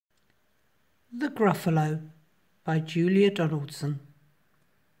The Gruffalo by Julia Donaldson.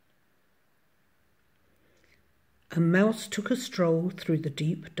 A mouse took a stroll through the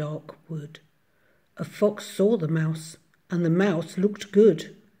deep dark wood. A fox saw the mouse, and the mouse looked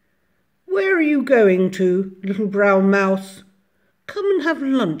good. "Where are you going to, little brown mouse? Come and have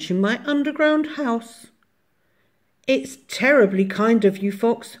lunch in my underground house." "It's terribly kind of you,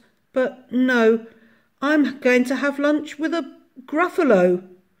 fox, but no, I'm going to have lunch with a Gruffalo."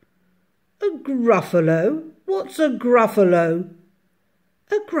 "A Gruffalo? What's a Gruffalo?"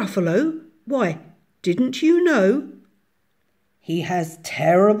 "A Gruffalo? Why, didn't you know? He has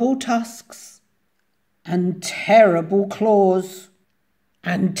terrible tusks, and terrible claws,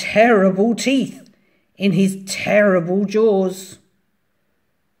 and terrible teeth in his terrible jaws."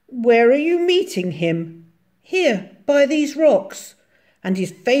 "Where are you meeting him?" "Here, by these rocks, and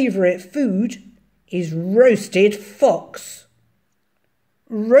his favourite food is roasted fox."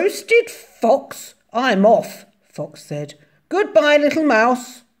 "Roasted fox? I'm off," Fox said. "Goodbye, little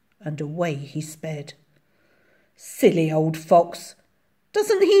mouse," and away he sped. Silly old fox!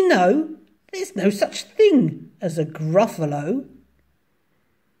 Doesn't he know there's no such thing as a Gruffalo?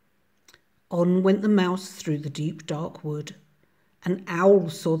 On went the mouse through the deep dark wood. An owl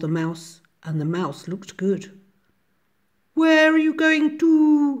saw the mouse, and the mouse looked good. "Where are you going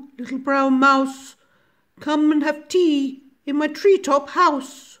to, little brown mouse? Come and have tea in my treetop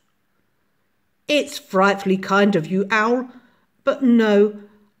house." "It's frightfully kind of you, owl, but no,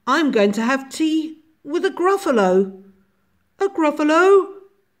 I'm going to have tea with a Gruffalo." "A Gruffalo?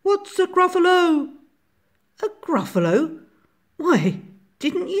 What's a Gruffalo?" "A Gruffalo? Why,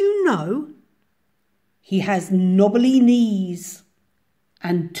 didn't you know? He has knobbly knees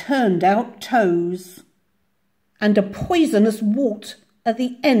and turned out toes, and a poisonous wart at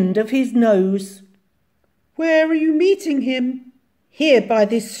the end of his nose." "Where are you meeting him?" "Here by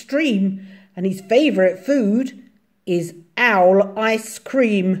this stream, and his favourite food is owl ice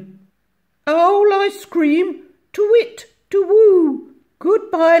cream." "Owl ice cream? To-wit, to-woo!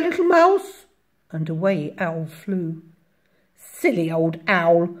 Goodbye, little mouse," and away owl flew. Silly old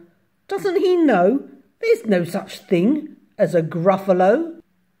owl! Doesn't he know there's no such thing as a Gruffalo?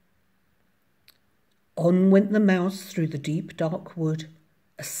 On went the mouse through the deep dark wood.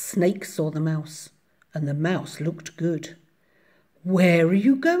 A snake saw the mouse, and the mouse looked good. "Where are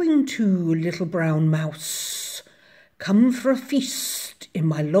you going to, little brown mouse? Come for a feast in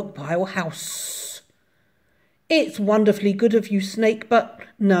my log pile house." "It's wonderfully good of you, snake, but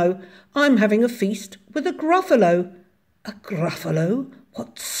no, I'm having a feast with a Gruffalo." "A Gruffalo?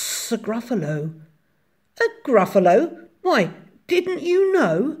 What's a Gruffalo?" "A Gruffalo? Why, didn't you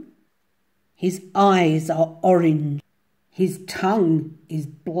know? His eyes are orange, his tongue is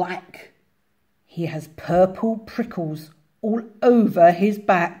black, he has purple prickles all over his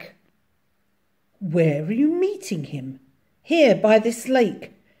back." "Where are you meeting him?" "Here by this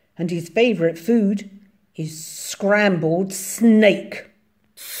lake, and his favourite food is scrambled snake."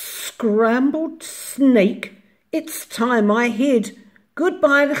 "Scrambled snake? It's time I hid.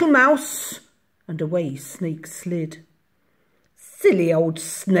 Goodbye, little mouse," and away snake slid. Silly old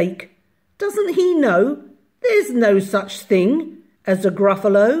snake! Doesn't he know there's no such thing as a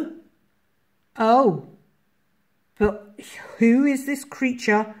Gruffalo? Oh, but who is this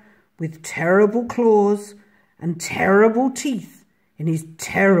creature with terrible claws and terrible teeth in his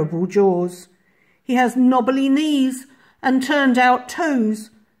terrible jaws? He has knobbly knees and turned out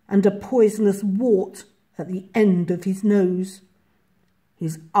toes, and a poisonous wart at the end of his nose.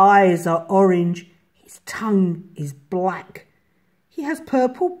 His eyes are orange, his tongue is black, he has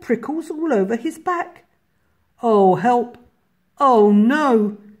purple prickles all over his back. Oh, help! Oh,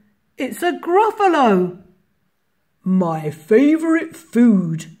 no! It's a Gruffalo! "My favourite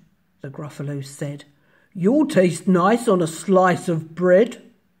food," the Gruffalo said. "You'll taste nice on a slice of bread."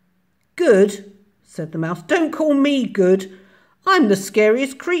 "Good," said the mouse. "Don't call me good. I'm the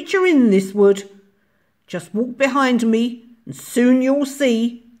scariest creature in this wood. Just walk behind me, and soon you'll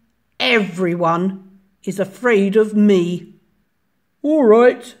see everyone is afraid of me." "All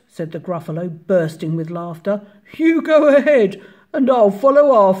right," said the Gruffalo, bursting with laughter. "You go ahead, and I'll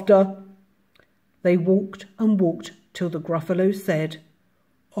follow after." They walked and walked till the Gruffalo said,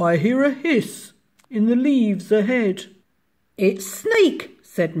 "I hear a hiss in the leaves ahead." "It's Snake,"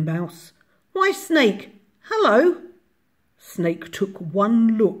 said Mouse. "Why, Snake, hello." Snake took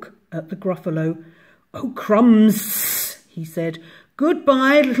one look at the Gruffalo. "Oh, crumbs," he said.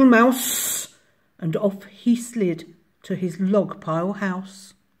 "Goodbye, little mouse," and off he slid to his log pile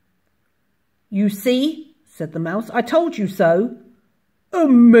house. "You see," said the mouse, "I told you so."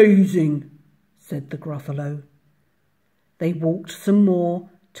 "Amazing," said the Gruffalo. They walked some more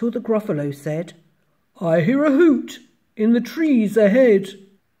till the Gruffalo said, "I hear a hoot in the trees ahead."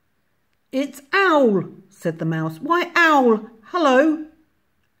 "It's Owl," said the Mouse. "Why, Owl, hello."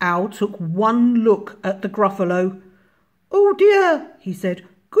 Owl took one look at the Gruffalo. "Oh dear," he said,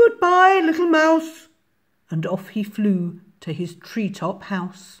 "goodbye, little mouse." And off he flew to his treetop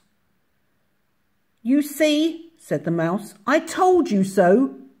house. "You see," said the Mouse, "I told you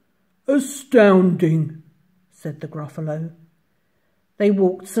so." "Astounding," said the Gruffalo. They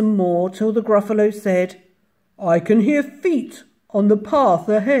walked some more till the Gruffalo said, "I can hear feet on the path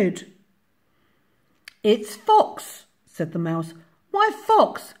ahead." "It's Fox," said the Mouse. "Why,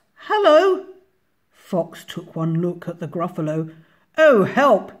 Fox, hello." Fox took one look at the Gruffalo. "Oh,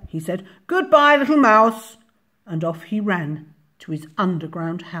 help," he said. "Goodbye, little mouse." And off he ran to his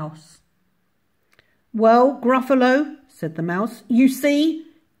underground house. "Well, Gruffalo," said the Mouse, "you see,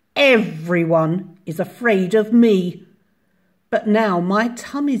 everyone is afraid of me. But now my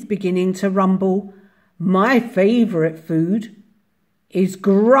tummy's beginning to rumble. My favourite food is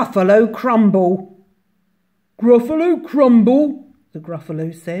Gruffalo crumble." "Gruffalo crumble," the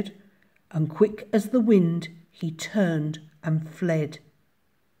Gruffalo said, and quick as the wind he turned and fled.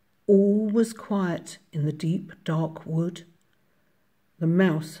 All was quiet in the deep dark wood. The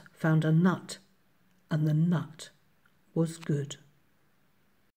Mouse found a nut, and the nut was good.